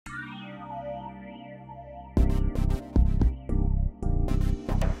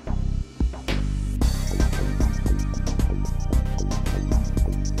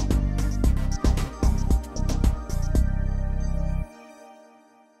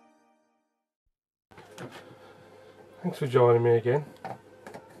Thanks for joining me again.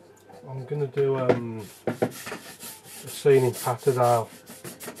 I'm going to do a scene in Patterdale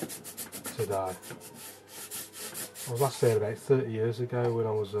today. I was last there about 30 years ago when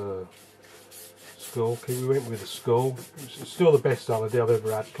I was a school kid. We went with a school. It's still the best holiday I've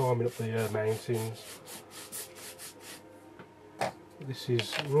ever had, climbing up the mountains. This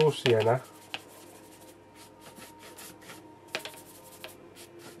is raw sienna.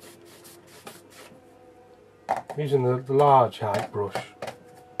 Using the large height brush,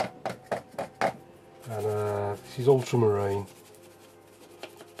 and this is ultramarine.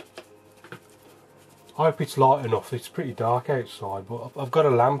 I hope it's light enough. It's pretty dark outside, but I've got a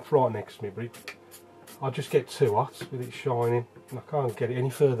lamp right next to me, but I just get too hot with it shining and I can't get it any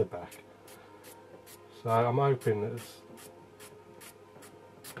further back. So I'm hoping that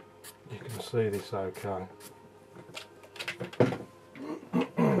you can see this okay.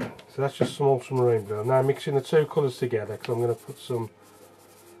 So that's just some ultramarine blue. I'm now mixing the two colours together because I'm going to put some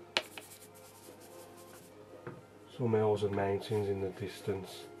hills and mountains in the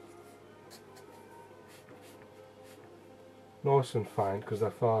distance. Nice and faint because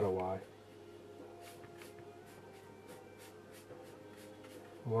they're far away.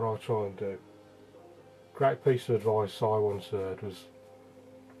 And what I'll try and do, great piece of advice I once heard was,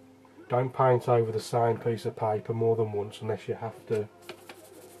 don't paint over the same piece of paper more than once unless you have to.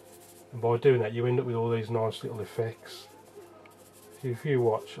 And by doing that you end up with all these nice little effects. If you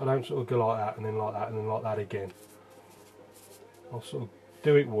watch, I don't sort of go like that and then like that and then like that again. I'll sort of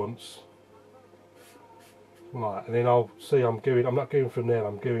do it once, like that, and then I'll see I'm not going from there,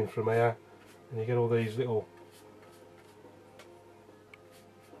 I'm going from here, and you get all these little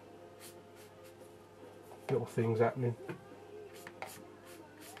things happening.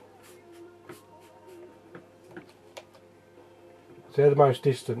 So they're the most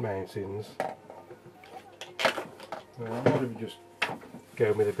distant mountains. I might even just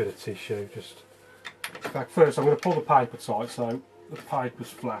go with a bit of tissue. Just in fact, first I'm going to pull the paper tight so the paper's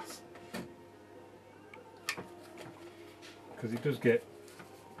flat, because it does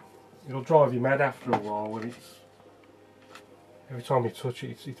it'll drive you mad after a while when every time you touch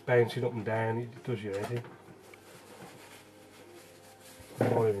it, it's bouncing up and down. It does your head in. I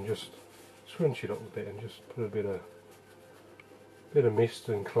might even just scrunch it up a bit and just put a bit of mist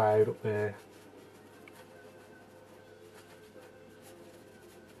and cloud up there.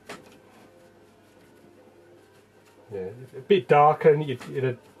 Yeah, a bit darker, and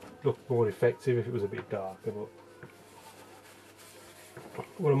it'd look more effective if it was a bit darker. But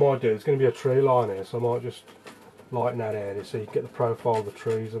what I might do, it's going to be a tree line here, so I might just lighten that area so you get the profile of the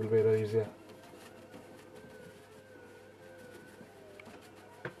trees a little bit easier.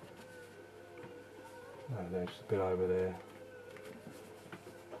 No, just a bit over there.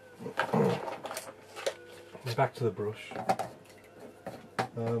 Back to the brush.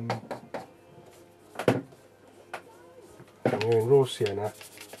 I'm using raw sienna,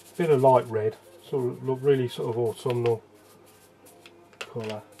 bit of light red, sort of look really sort of autumnal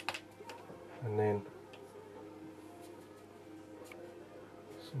colour, and then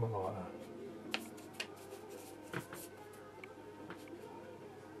something like that.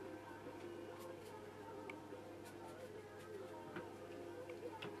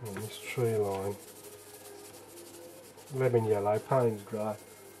 And this tree line, lemon yellow, Payne's grey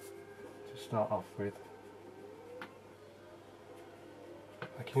to start off with.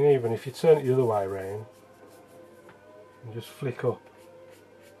 I can even, if you turn it the other way around and just flick up,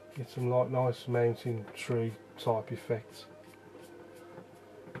 get some like nice mountain tree type effects,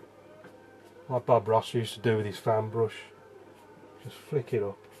 like Bob Ross used to do with his fan brush. Just flick it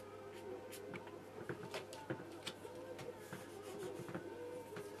up.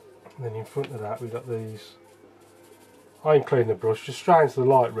 And then in front of that we've got these. I include the brush just straight into the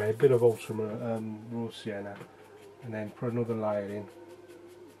light red, bit of ultramarine, raw sienna, and then put another layer in,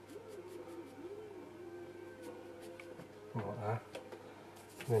 like that.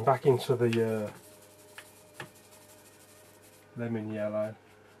 And then back into the lemon yellow,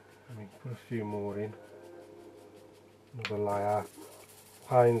 and we put a few more in. Another layer,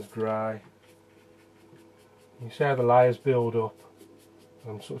 Payne's grey. You see how the layers build up.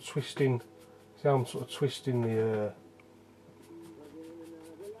 I'm sort of twisting. See how I'm sort of twisting the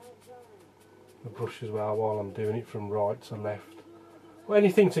brush as well while I'm doing it from right to left. Well,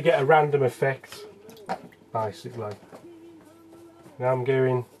 anything to get a random effect, basically. Now I'm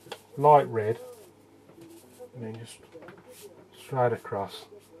going light red, and then just straight across,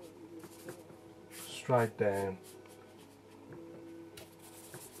 straight down,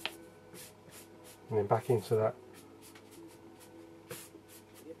 and then back into that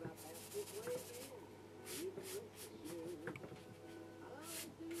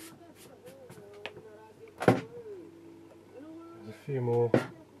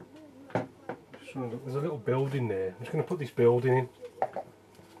there's a little building there. I'm just going to put this building in.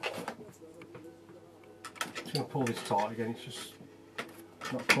 Just going to pull this tight again, it's just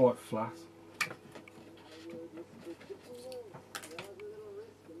not quite flat.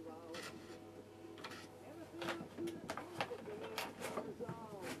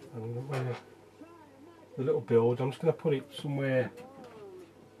 And the little build, I'm just going to put it somewhere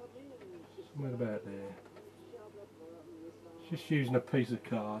about there. Just using a piece of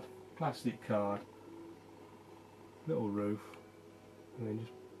card, plastic card, little roof, and then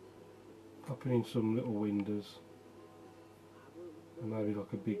just popping in some little windows, and maybe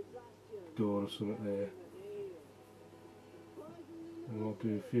like a big door or something there. And I'll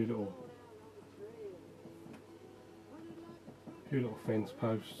do a few little fence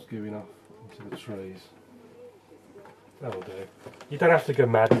posts going off into the trees. That'll do. You don't have to go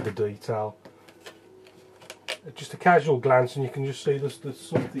mad with the detail. Just a casual glance and you can just see there's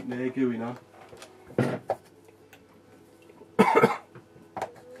something there going on.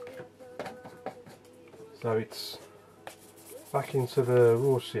 So it's back into the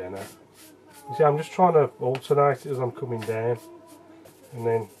raw sienna. You see, I'm just trying to alternate it as I'm coming down, and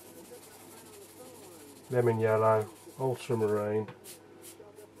then lemon yellow, ultramarine,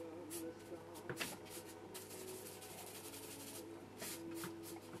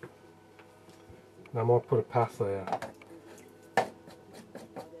 and I might put a path there.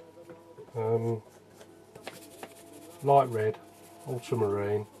 Light red,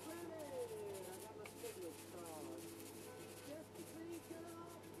 ultramarine,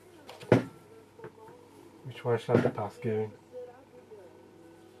 which way should I have the path going?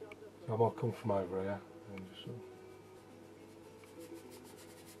 So I might come from over here and just sort of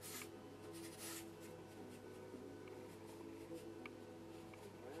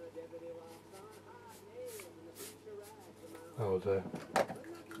that'll do.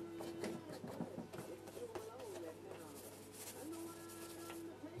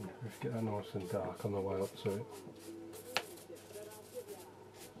 Let's get that nice and dark on the way up to it.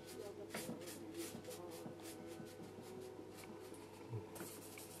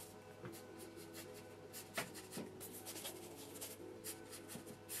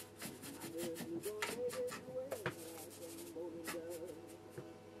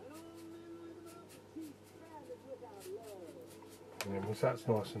 And then once that's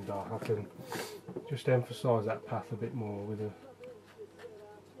nice and dark, I can just emphasise that path a bit more with a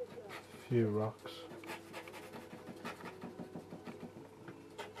few rocks.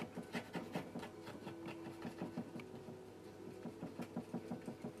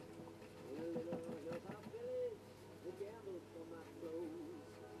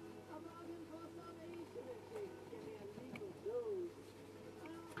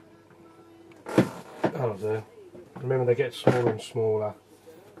 That'll do. Remember, they get smaller and smaller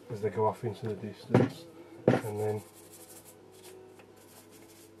as they go off into the distance, and then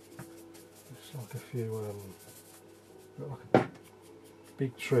just like a few, like a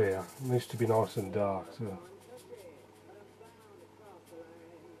big tree. It needs to be nice and dark, so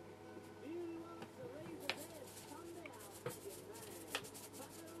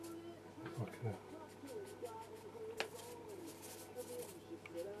like a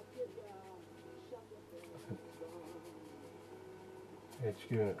edge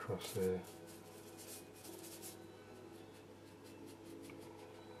going across there.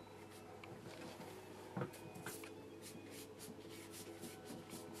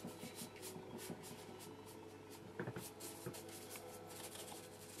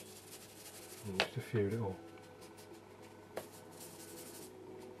 And just a few little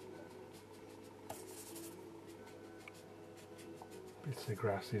bits of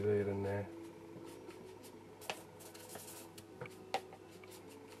grassy here and there.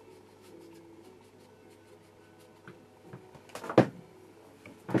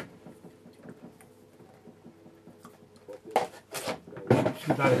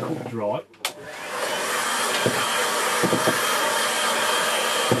 Should let it cook dry.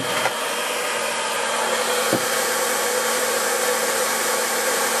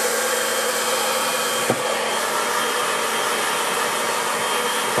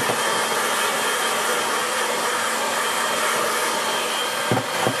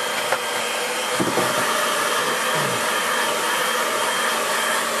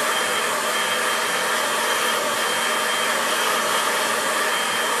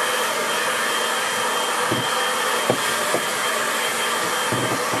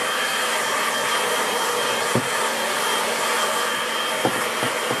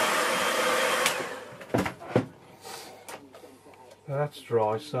 That's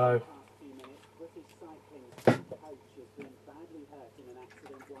dry, so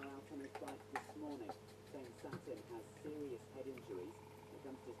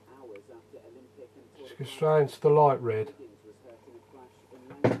Go straight into the light red,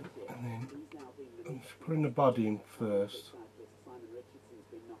 and then I'm just putting the body in first.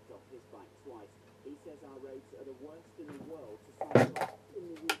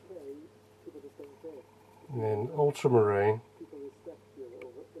 And then ultramarine.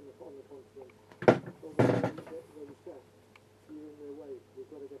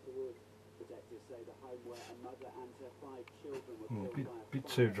 Bit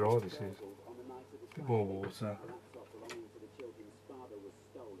too dry, this is. A bit more water.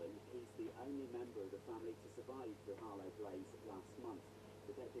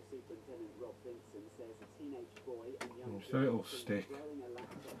 Just a little stick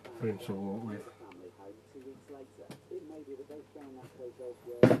for him to walk with.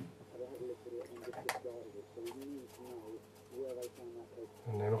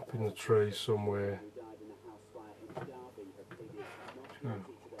 And then up in the trees somewhere, a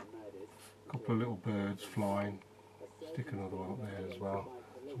couple of little birds flying. Stick another one up there as well.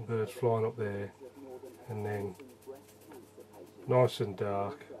 Some birds flying up there, and then nice and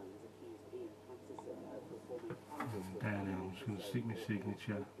dark. And down there I'm just going to stick my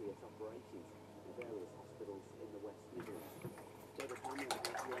signature.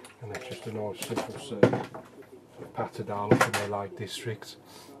 And it's just a nice simple search of Patterdale up in their Lake District.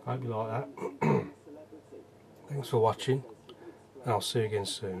 Hope you like that. Thanks for watching, and I'll see you again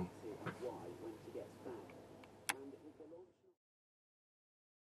soon.